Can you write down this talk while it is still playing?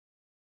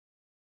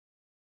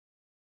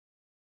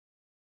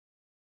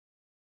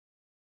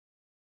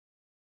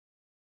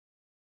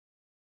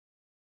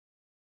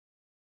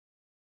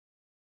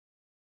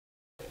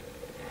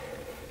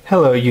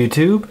Hello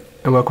YouTube,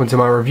 and welcome to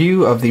my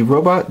review of the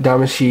Robot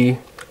Damashii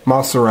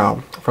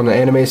Masurao from the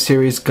anime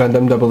series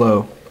Gundam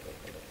 00.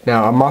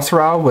 Now,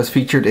 Masurao was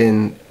featured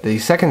in the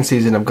second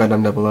season of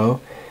Gundam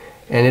 00,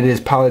 and it is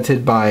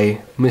piloted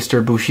by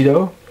Mr.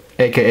 Bushido,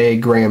 aka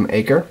Graham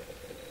Aker.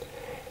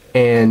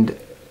 And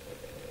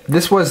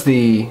this was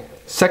the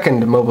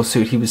second mobile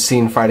suit he was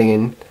seen fighting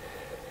in,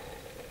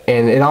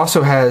 and it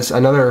also has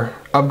another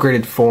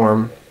upgraded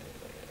form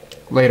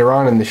later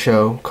on in the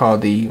show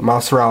called the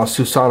Masurao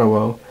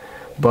Susanoo,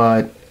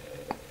 but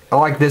I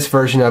like this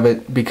version of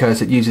it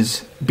because it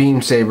uses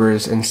beam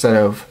sabers instead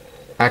of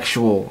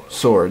actual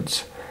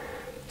swords.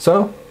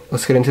 So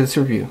let's get into this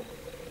review.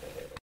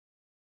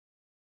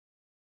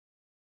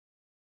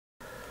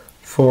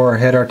 For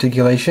head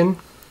articulation,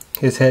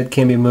 his head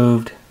can be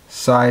moved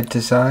side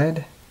to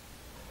side,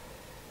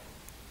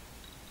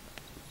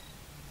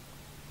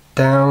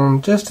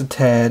 down just a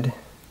tad,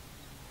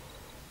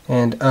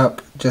 and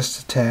up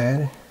just a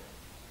tad.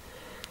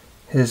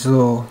 His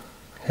little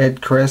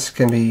head crest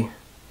can be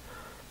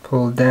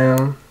pulled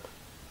down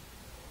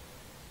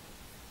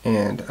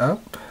and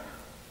up,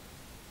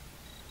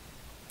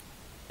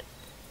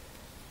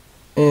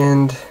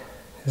 and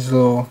his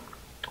little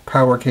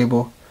power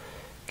cable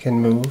can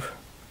move.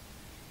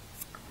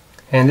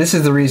 And this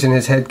is the reason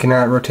his head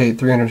cannot rotate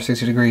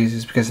 360 degrees,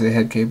 is because of the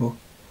head cable,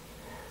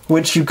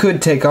 which you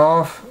could take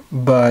off,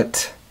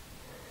 but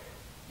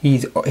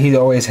he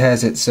always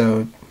has it,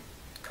 so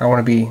I want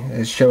to be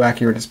as show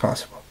accurate as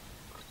possible.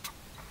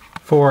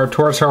 For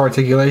torso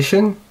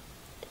articulation,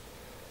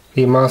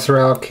 the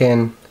Masurao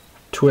can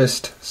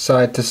twist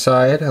side to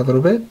side a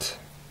little bit,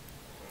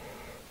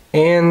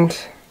 and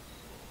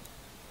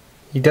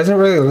he doesn't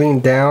really lean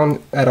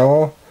down at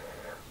all,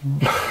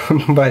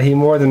 but he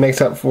more than makes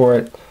up for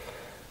it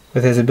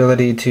with his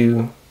ability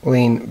to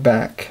lean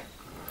back.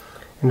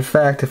 In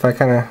fact, if I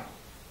kind of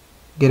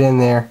get in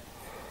there,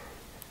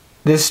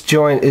 this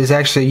joint is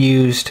actually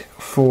used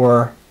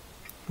for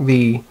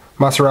the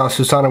Masurao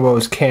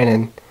Susanoo's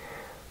cannon,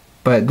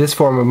 but this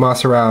form of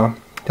Masurao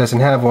doesn't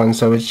have one,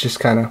 so it's just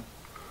kind of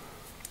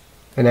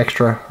an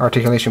extra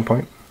articulation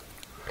point.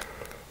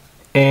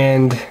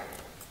 And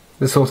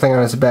this little thing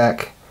on his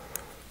back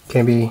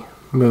can be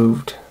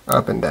moved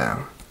up and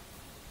down.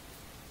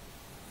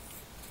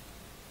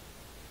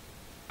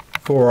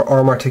 For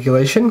arm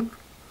articulation,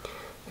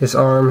 his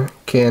arm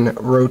can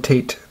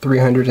rotate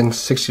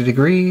 360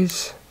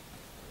 degrees.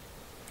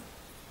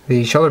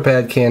 The shoulder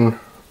pad can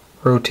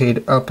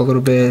rotate up a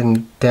little bit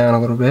and down a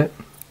little bit.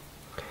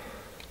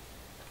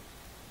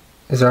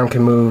 His arm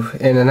can move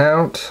in and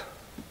out,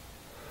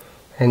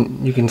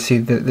 and you can see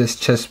that this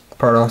chest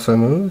part also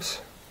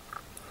moves.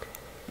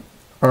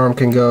 Arm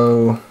can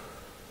go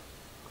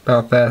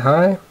about that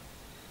high.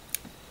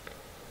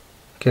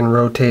 Can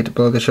rotate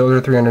below the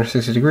shoulder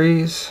 360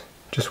 degrees.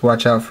 Just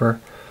watch out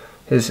for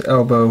his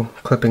elbow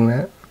clipping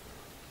that.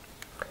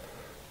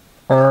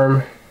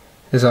 Arm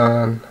is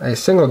on a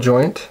single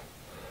joint,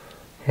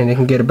 and it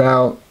can get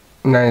about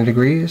 90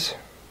 degrees.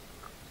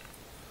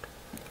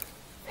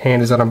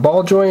 Hand is on a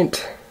ball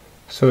joint,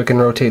 so it can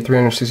rotate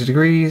 360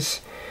 degrees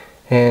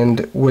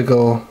and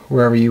wiggle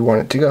wherever you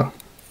want it to go.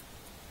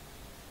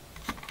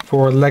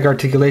 For leg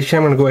articulation,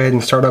 I'm going to go ahead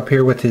and start up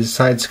here with his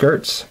side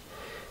skirts.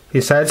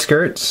 These side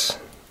skirts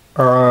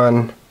are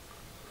on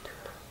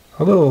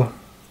a little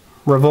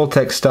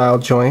Revoltech style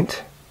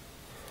joint,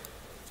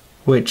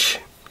 which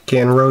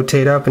can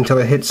rotate up until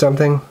it hits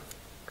something,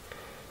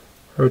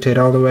 rotate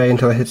all the way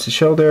until it hits the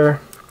shoulder,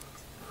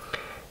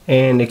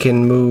 and it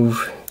can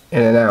move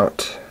in and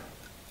out.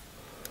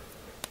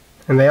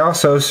 And they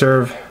also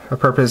serve a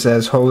purpose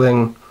as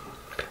holding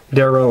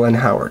Daryl and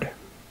Howard.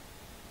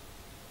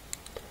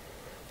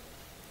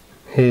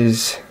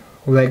 His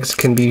legs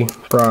can be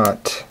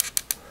brought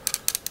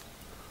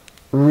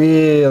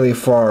really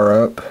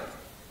far up,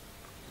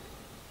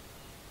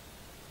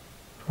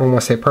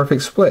 almost a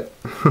perfect split.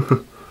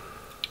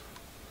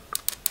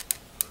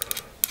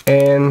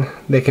 And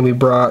they can be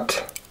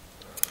brought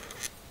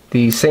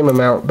the same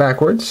amount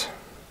backwards.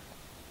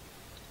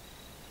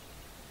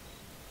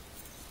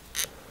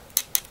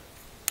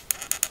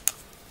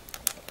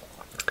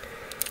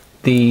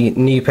 The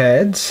knee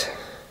pads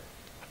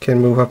can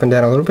move up and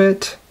down a little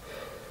bit,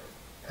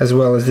 as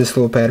well as this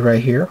little pad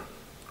right here.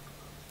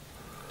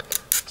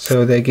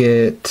 So they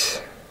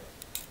get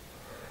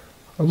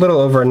a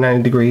little over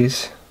 90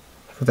 degrees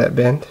for that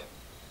bend.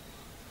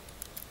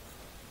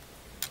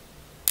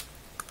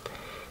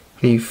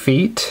 The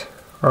feet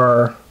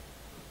are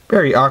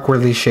very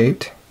awkwardly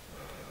shaped,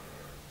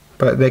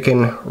 but they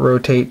can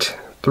rotate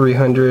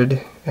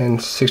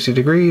 360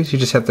 degrees. You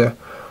just have to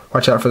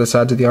watch out for the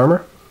sides of the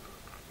armor.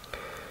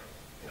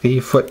 The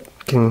foot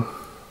can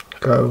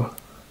go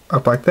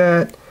up like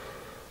that,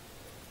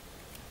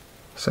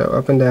 so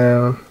up and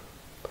down,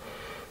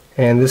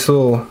 and this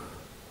little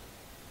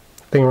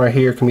thing right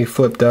here can be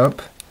flipped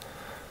up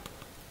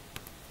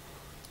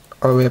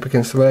all the way up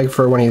against the leg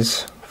for when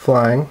he's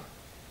flying.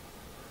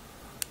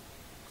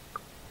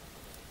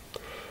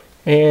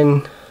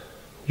 And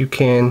you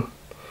can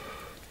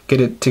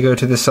get it to go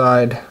to the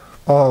side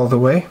all the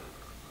way,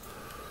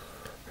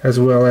 as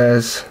well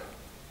as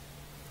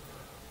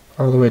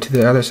all the way to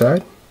the other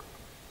side.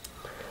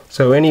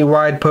 So any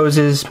wide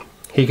poses,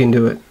 he can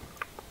do it.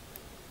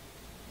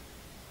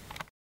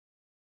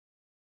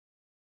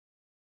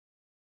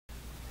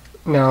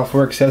 Now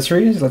for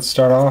accessories, let's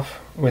start off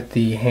with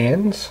the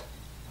hands.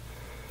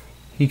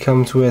 He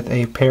comes with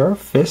a pair of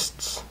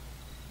fists,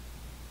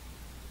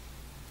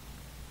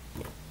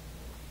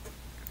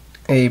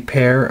 a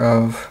pair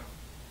of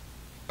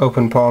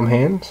open palm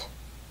hands,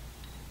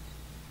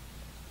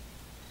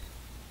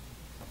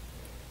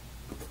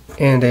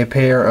 and a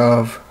pair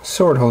of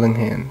sword holding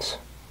hands.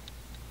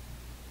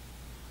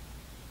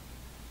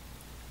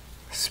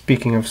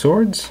 Speaking of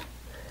swords,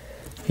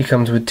 he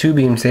comes with two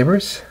beam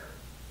sabers,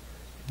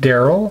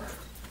 Daryl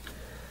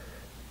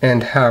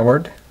and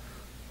Howard.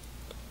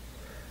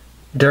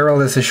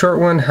 Daryl is the short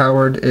one,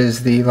 Howard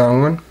is the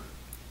long one.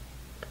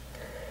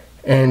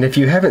 And if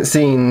you haven't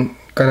seen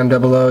Gundam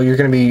 00, you're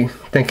going to be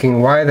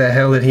thinking, why the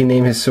hell did he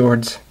name his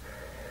swords?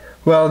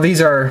 Well,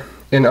 these are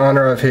in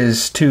honor of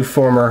his two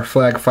former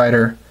flag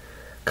fighter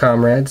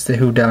comrades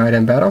who died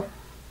in battle.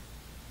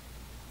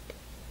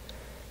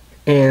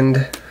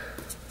 And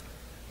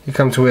he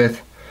comes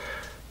with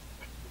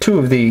two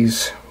of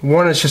these.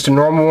 One is just a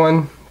normal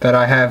one that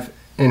I have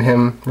in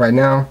him right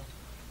now,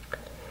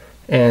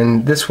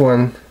 and this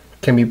one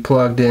can be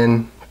plugged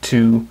in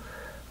to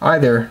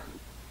either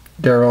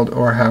Daryl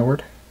or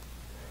Howard.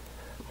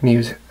 I'm going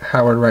to use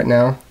Howard right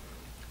now,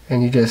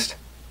 and you just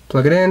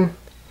plug it in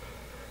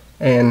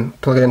and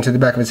plug it into the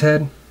back of his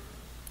head.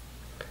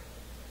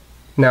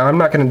 Now I'm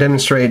not going to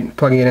demonstrate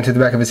plugging it into the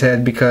back of his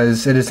head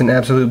because it is an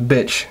absolute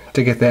bitch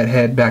to get that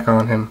head back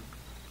on him.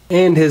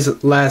 And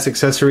his last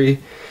accessory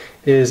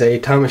is a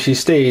Damashii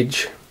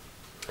stage.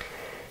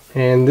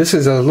 And this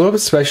is a little bit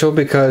special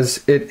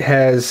because it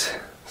has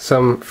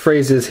some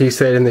phrases he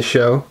said in the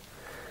show.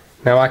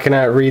 Now I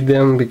cannot read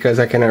them because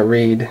I cannot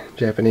read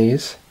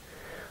Japanese,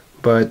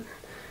 but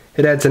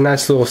it adds a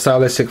nice little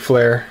stylistic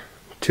flair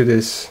to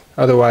this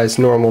otherwise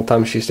normal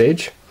Damashii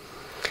stage.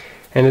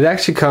 And it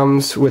actually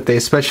comes with a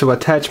special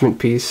attachment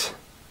piece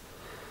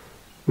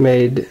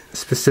made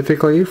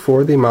specifically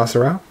for the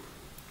Masurao.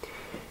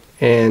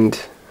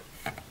 And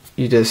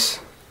you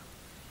just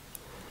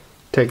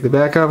take the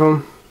back of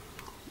them,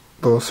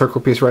 little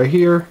circle piece right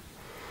here,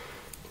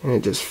 and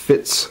it just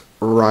fits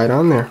right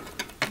on there.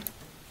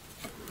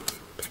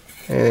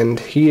 And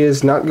he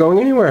is not going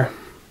anywhere.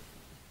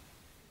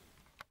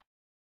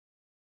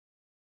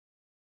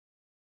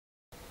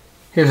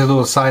 Here's a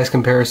little size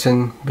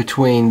comparison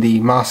between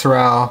the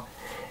Masurao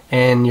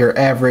and your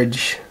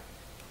average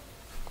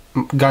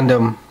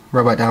Gundam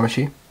Robot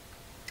Damashii.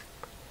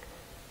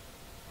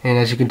 And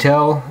as you can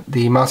tell,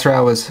 the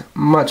Masurao is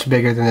much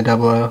bigger than the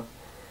 00.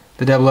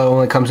 The 00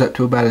 only comes up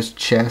to about his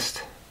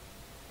chest.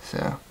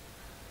 So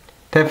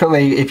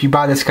definitely, if you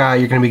buy this guy,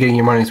 you're going to be getting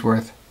your money's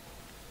worth.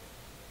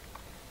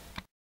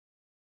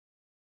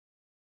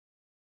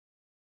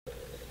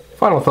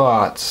 Final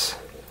thoughts.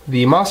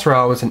 The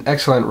Masurao is an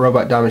excellent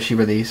Robot Damashii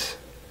release,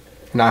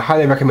 and I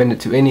highly recommend it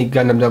to any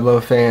Gundam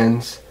 00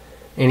 fans,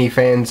 any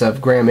fans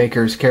of Graham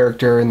Acre's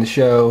character in the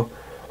show,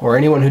 or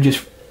anyone who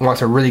just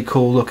wants a really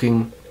cool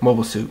looking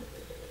mobile suit.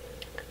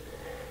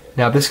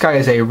 Now this guy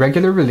is a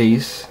regular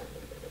release,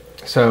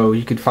 so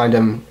you could find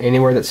him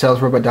anywhere that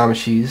sells Robot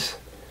Damashis.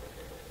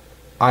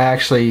 I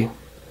actually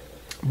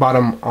bought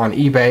him on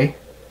eBay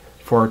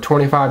for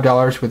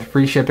 $25 with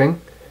free shipping.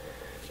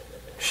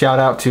 Shout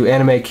out to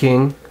Anime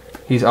King.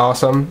 He's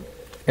awesome.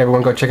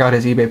 Everyone go check out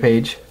his eBay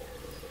page.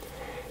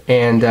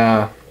 And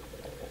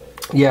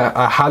yeah,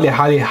 I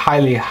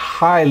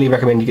highly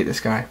recommend you get this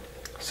guy.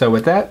 So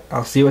with that,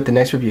 I'll see you at the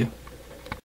next review.